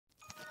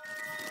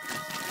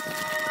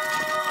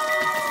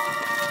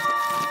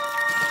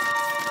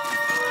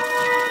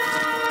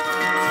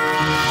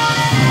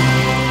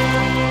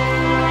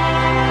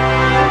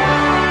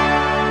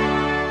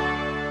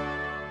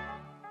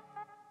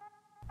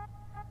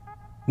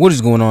What is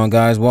going on,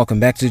 guys? Welcome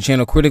back to the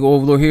channel. Critical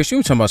Overlord here. So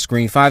we're talking about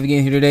Scream 5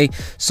 again here today.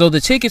 So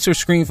the tickets for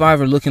Scream 5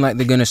 are looking like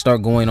they're going to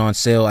start going on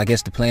sale. I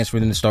guess the plans for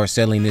them to start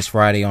selling this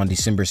Friday on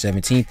December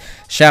 17th.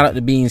 Shout out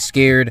to Being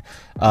Scared.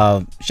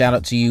 Shout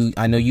out to you.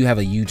 I know you have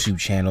a YouTube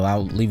channel.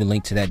 I'll leave a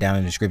link to that down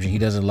in the description. He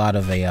does a lot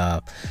of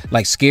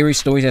like scary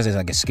stories. Has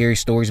like a scary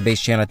stories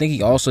based channel. I think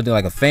he also did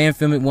like a fan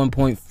film at one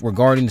point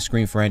regarding the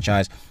Scream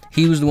franchise.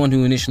 He was the one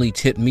who initially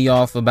tipped me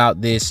off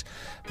about this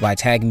by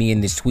tagging me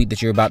in this tweet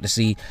that you're about to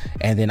see,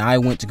 and then I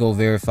went to go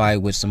verify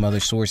with some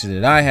other sources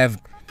that I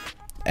have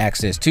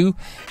access to.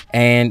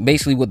 And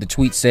basically what the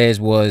tweet says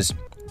was,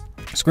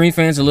 Scream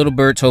fans, a little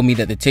bird told me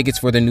that the tickets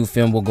for the new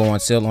film will go on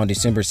sale on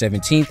December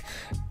 17th.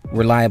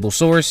 Reliable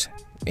source.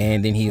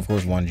 And then he, of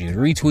course, wanted you to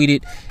retweet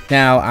it.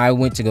 Now, I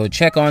went to go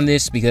check on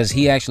this because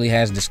he actually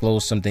has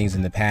disclosed some things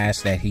in the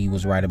past that he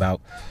was right about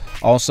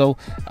also.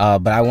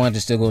 But I wanted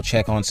to still go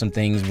check on some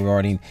things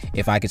regarding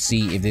if I could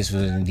see if this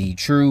was indeed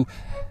true.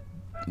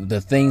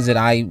 The things that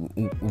I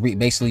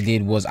basically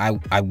did was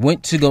I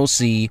went to go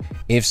see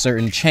if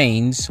certain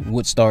chains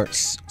would start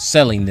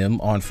selling them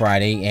on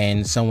Friday,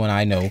 and someone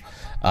I know,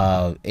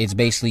 it's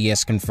basically,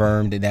 yes,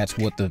 confirmed that that's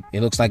what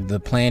it looks like the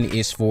plan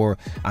is for.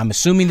 I'm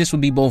assuming this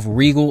would be both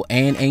Regal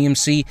and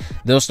AMC.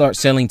 They'll start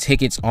selling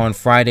tickets on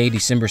Friday,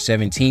 December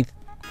 17th.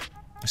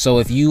 So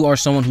if you are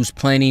someone who's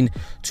planning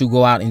to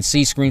go out and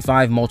see Scream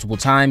 5 multiple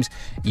times,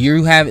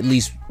 you have at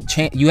least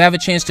you have a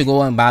chance to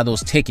go out and buy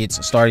those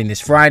tickets starting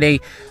this Friday,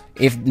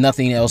 if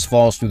nothing else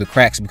falls through the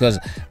cracks, because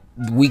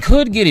we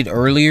could get it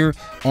earlier,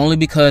 only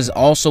because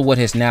also what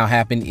has now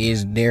happened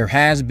is there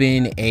has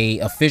been a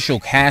official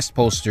cast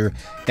poster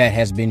that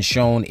has been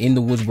shown in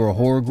the Woodsboro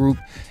Horror Group,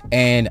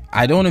 and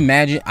I don't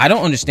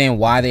understand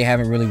why they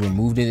haven't really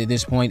removed it at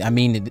this point. I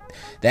mean, the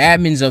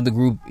admins of the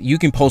group, you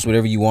can post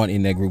whatever you want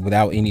in that group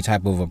without any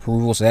type of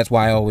approval, so that's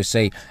why I always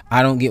say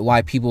I don't get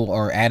why people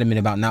are adamant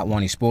about not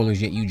wanting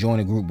spoilers, yet you join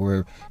a group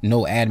where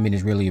no admin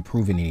is really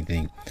approving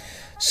anything.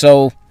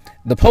 So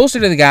the poster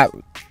that they got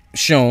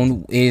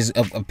shown is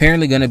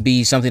apparently going to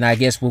be something I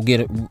guess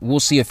we'll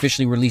see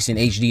officially released in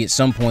HD at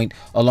some point,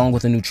 along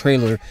with a new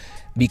trailer,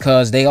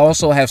 because they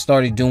also have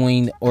started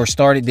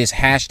this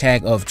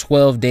hashtag of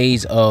 12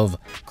 days of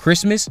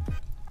Christmas.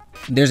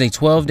 There's a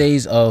 12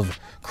 days of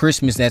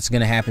Christmas that's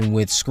going to happen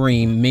with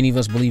Scream. Many of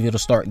us believe it'll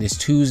start this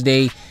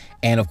Tuesday,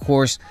 and of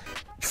course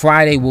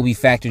Friday will be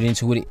factored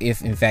into it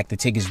if in fact the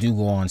tickets do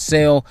go on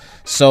sale.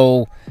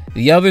 So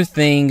the other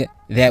thing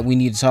that we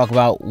need to talk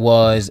about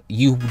was,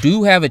 you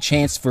do have a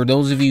chance, for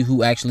those of you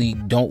who actually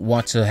don't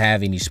want to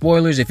have any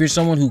spoilers, if you're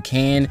someone who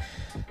can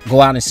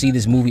go out and see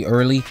this movie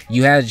early,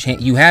 you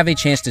have a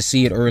chance to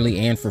see it early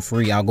and for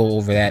free. I'll go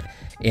over that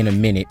in a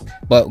minute.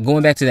 But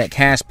going back to that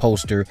cast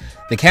poster,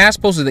 the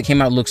cast poster that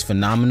came out looks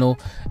phenomenal.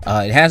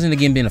 It hasn't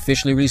again been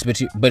officially released,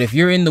 but if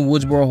you're in the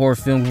Woodsboro Horror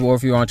Film Group, or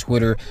if you're on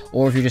Twitter,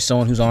 or if you're just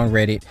someone who's on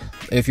Reddit,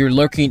 if you're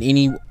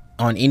lurking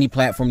on any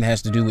platform that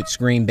has to do with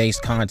Scream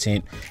based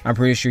content, I'm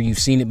pretty sure you've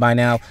seen it by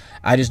now.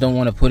 I just don't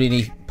want to put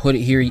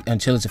it here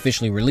until it's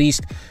officially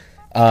released.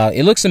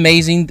 It looks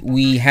amazing.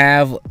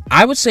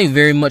 I would say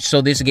very much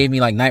so, this gave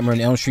me like Nightmare on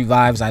Elm Street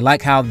vibes. I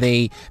like how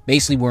they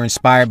basically were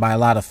inspired by a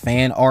lot of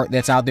fan art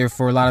that's out there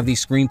for a lot of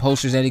these Scream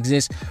posters that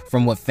exist,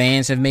 from what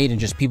fans have made and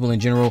just people in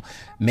general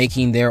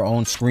making their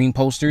own Scream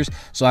posters.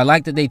 So I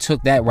like that they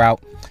took that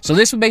route. So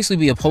this would basically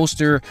be a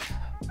poster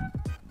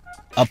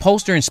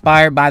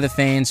inspired by the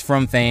fans,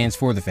 from fans,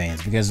 for the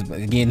fans, because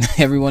again,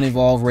 everyone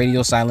involved,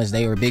 Radio Silence,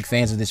 they were big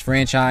fans of this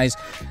franchise.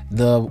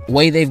 The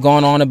way they've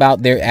gone on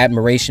about their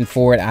admiration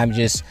for it, I'm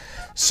just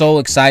so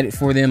excited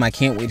for them. I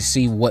can't wait to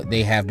see what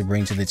they have to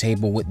bring to the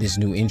table with this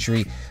new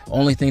entry.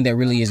 Only thing that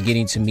really is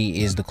getting to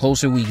me is the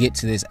closer we get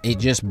to this, it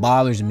just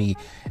bothers me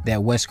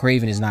that Wes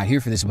Craven is not here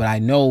for this, but I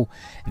know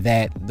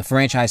that the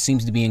franchise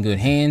seems to be in good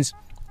hands.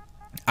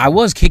 I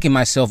was kicking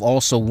myself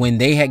also when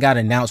they had got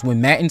announced, when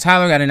Matt and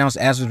Tyler got announced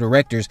as the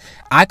directors.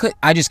 I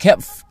just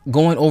kept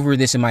going over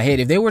this in my head.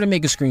 If they were to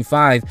make a Scream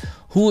 5,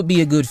 who would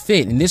be a good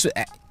fit? And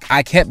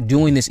I kept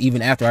doing this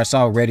even after I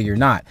saw Ready or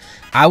Not.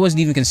 I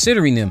wasn't even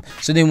considering them.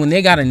 So then when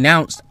they got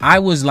announced, I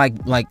was like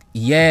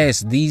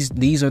yes,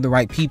 these are the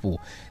right people.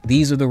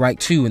 These are the right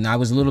two. And I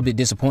was a little bit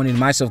disappointed in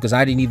myself because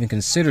I didn't even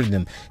consider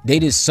them. They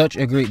did such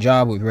a great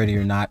job with Ready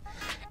or Not,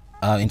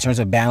 in terms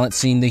of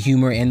balancing the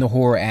humor and the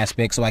horror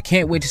aspect. So I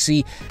can't wait to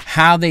see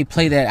how they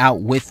play that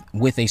out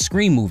with a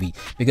Scream movie,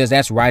 because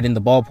that's right in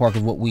the ballpark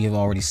of what we have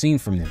already seen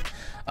from them.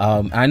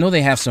 I know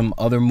they have some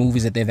other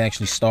movies that they've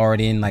actually starred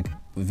in, like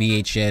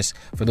VHS,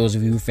 for those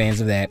of you who are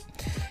fans of that.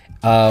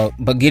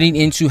 But getting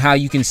into how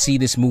you can see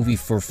this movie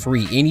for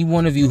free. Any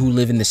one of you who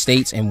live in the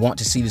States and want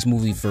to see this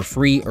movie for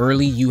free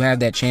early, you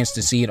have that chance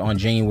to see it on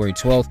January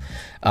 12th.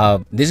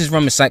 This is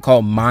from a site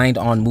called Mind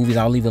on Movies.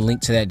 I'll leave a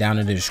link to that down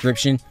in the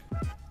description.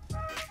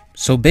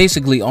 So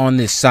basically on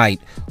this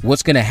site,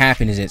 what's going to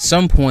happen is at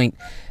some point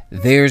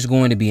there's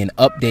going to be an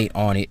update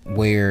on it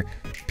where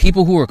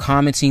people who are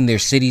commenting their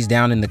cities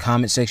down in the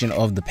comment section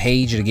of the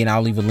page, and again,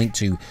 I'll leave a link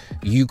to,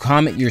 you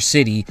comment your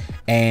city,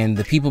 and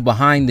the people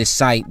behind this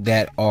site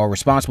that are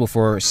responsible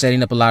for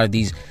setting up a lot of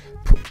these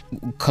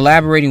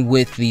collaborating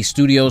with the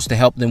studios to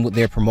help them with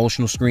their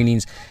promotional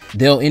screenings.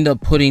 They'll end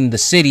up putting the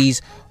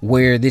cities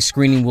where this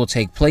screening will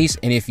take place,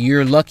 and if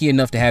you're lucky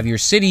enough to have your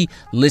city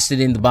listed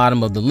in the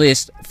bottom of the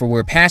list for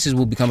where passes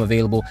will become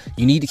available,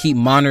 you need to keep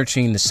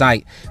monitoring the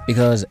site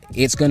because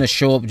it's going to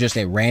show up just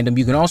at random.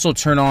 You can also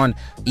turn on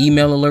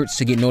email alerts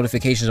to get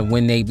notifications of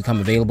when they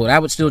become available. I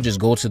would still just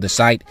go to the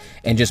site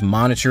and just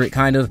monitor it,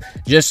 kind of,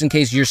 just in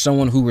case you're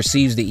someone who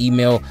receives the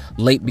email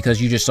late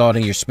because you just saw it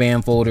in your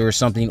spam folder or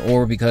something,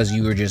 or because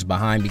you were just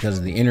behind because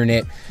of the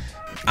internet.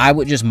 I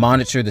would just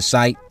monitor the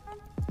site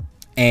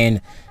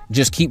and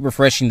just keep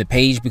refreshing the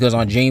page, because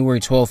on January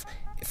 12th,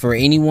 for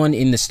anyone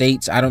in the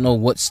states, I don't know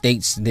what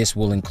states this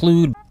will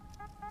include,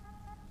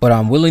 but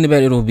I'm willing to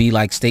bet it'll be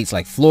like states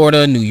like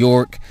Florida, New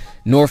York,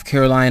 North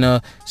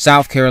Carolina,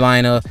 South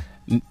Carolina,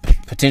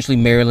 potentially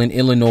Maryland,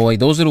 Illinois.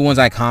 Those are the ones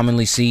I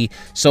commonly see.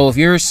 So if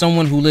you're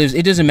someone who lives,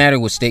 it doesn't matter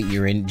what state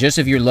you're in, just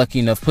if you're lucky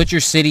enough, put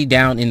your city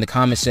down in the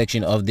comment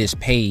section of this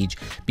page,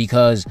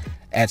 because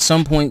at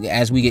some point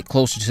as we get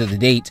closer to the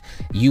date,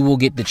 you will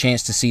get the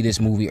chance to see this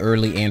movie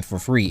early and for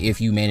free if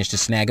you manage to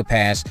snag a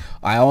pass.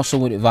 I also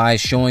would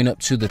advise showing up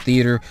to the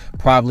theater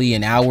probably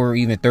an hour or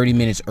even 30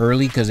 minutes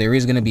early, because there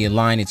is going to be a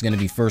line. It's going to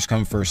be first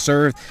come, first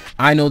served.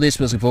 I know this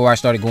was before I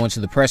started going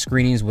to the press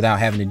screenings without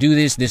having to do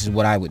this. This is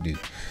what I would do.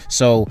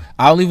 So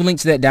I'll leave a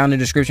link to that down in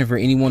the description for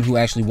anyone who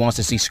actually wants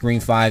to see Scream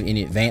 5 in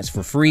advance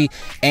for free.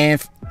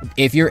 And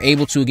if you're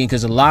able to, again,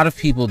 because a lot of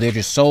people, they're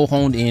just so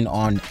honed in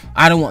on,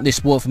 I don't want this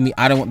spoiled for me,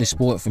 I don't want this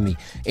spoiled for me.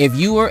 If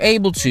you are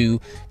able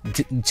to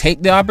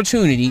take the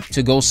opportunity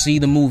to go see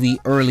the movie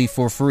early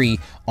for free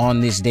on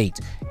this date,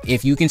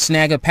 if you can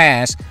snag a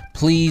pass,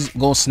 please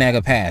go snag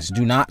a pass.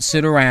 Do not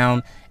sit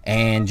around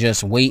and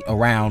just wait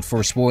around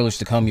for spoilers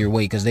to come your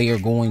way, because they are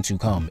going to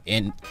come.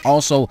 And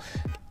also,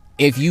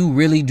 if you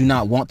really do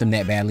not want them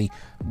that badly,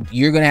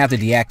 you're going to have to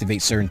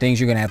deactivate certain things.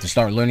 You're going to have to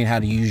start learning how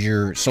to use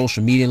your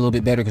social media a little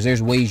bit better, because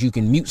there's ways you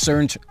can mute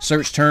certain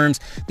search terms.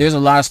 There's a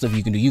lot of stuff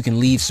you can do. You can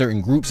leave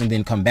certain groups and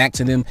then come back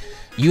to them.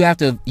 You have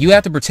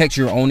to protect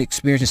your own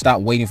experience and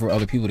stop waiting for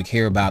other people to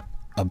care about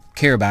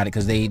it,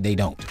 because they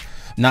don't.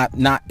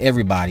 Not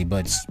everybody,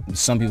 but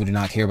some people do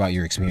not care about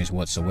your experience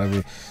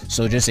whatsoever.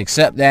 So just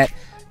accept that.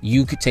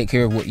 You could take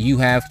care of what you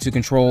have to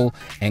control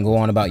and go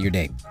on about your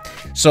day.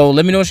 So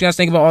let me know what you guys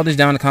think about all this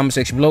down in the comment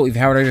section below. If you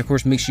haven't already, of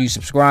course, make sure you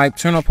subscribe,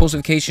 turn on post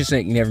notifications so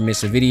that you never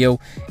miss a video.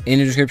 In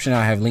the description,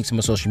 I have links to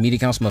my social media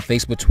accounts, my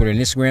Facebook, Twitter, and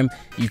Instagram.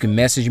 You can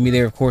message me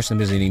there, of course, and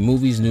visit any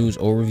movies, news,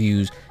 or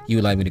reviews you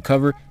would like me to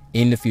cover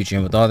in the future.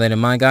 And with all that in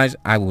mind, guys,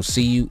 I will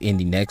see you in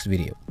the next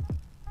video.